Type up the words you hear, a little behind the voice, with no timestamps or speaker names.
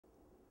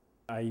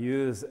I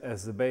use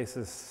as the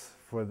basis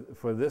for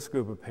this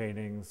group of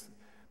paintings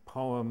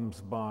poems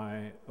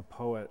by a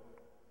poet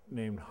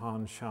named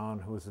Han Shan,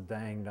 who was a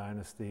Tang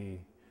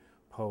Dynasty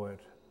poet,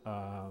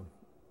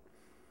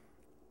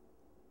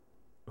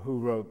 who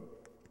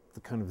wrote the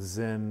kind of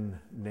Zen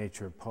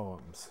nature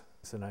poems.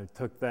 And I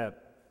took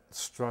that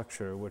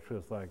structure, which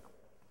was like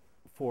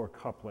 4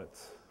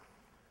 couplets,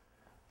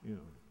 you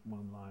know,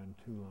 1 line,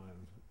 2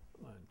 lines,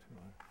 line,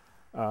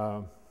 2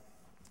 lines,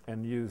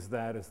 and used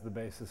that as the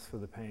basis for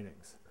the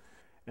paintings.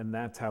 And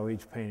that's how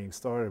each painting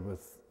started,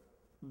 with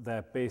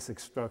that basic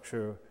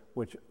structure,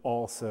 which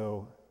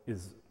also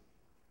is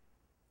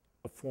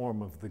a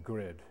form of the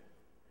grid.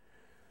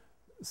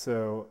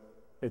 So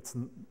it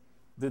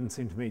didn't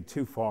seem to me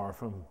too far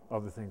from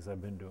other things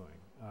I've been doing.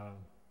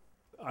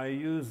 I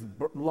use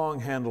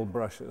long-handled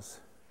brushes,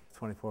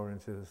 24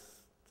 inches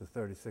to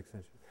 36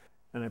 inches,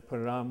 and I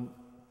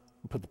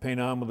put the paint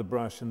on with the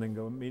brush, and then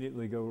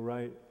immediately go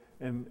right.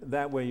 And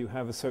that way you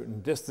have a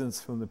certain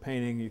distance from the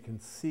painting, you can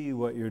see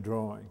what you're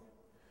drawing.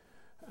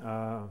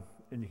 And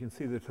you can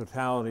see the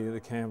totality of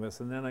the canvas.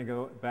 And then I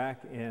go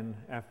back in,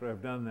 after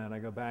I've done that, I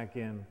go back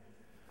in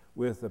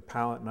with a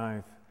palette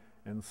knife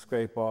and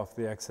scrape off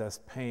the excess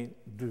paint,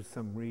 do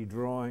some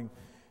redrawing,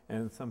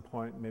 and at some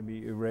point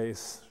maybe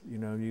erase, you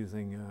know,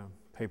 using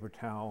paper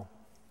towel,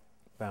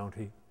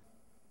 Bounty.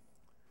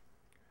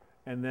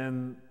 And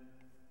then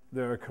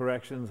there are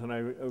corrections, and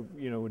I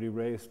would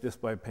erase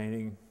just by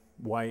painting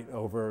white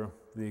over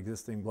the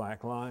existing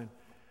black line.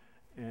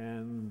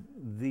 And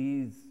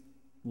these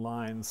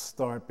lines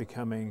start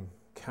becoming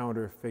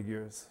counter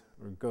figures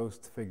or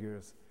ghost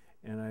figures,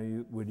 and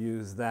I would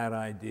use that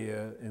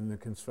idea in the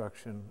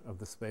construction of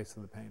the space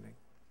of the painting.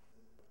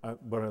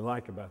 What I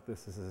like about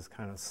this is this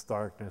kind of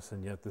starkness,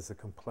 and yet there's a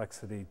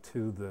complexity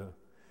to the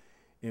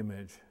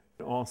image.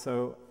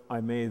 Also, I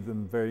made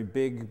them very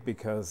big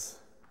because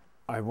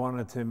I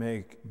wanted to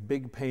make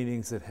big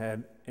paintings that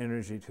had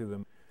energy to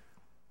them.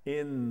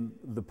 In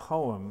the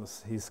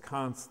poems,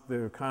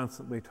 they're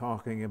constantly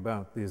talking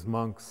about these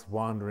monks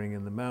wandering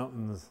in the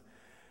mountains,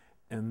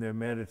 and they're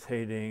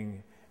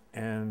meditating,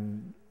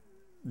 and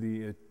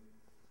the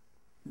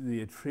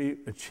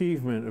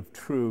achievement of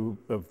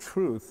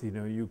truth, you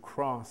know, you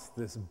cross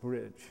this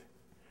bridge,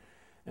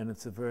 and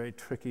it's a very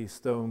tricky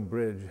stone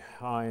bridge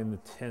high in the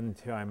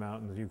Tiantai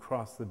Mountains. You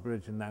cross the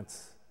bridge, and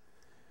that's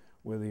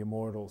where the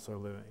immortals are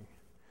living.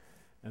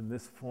 And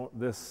this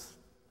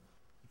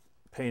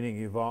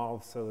painting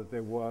evolved so that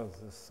there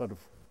was this sort of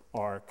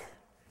arc,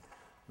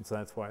 and so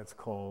that's why it's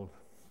called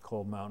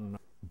Mountain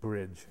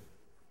Bridge.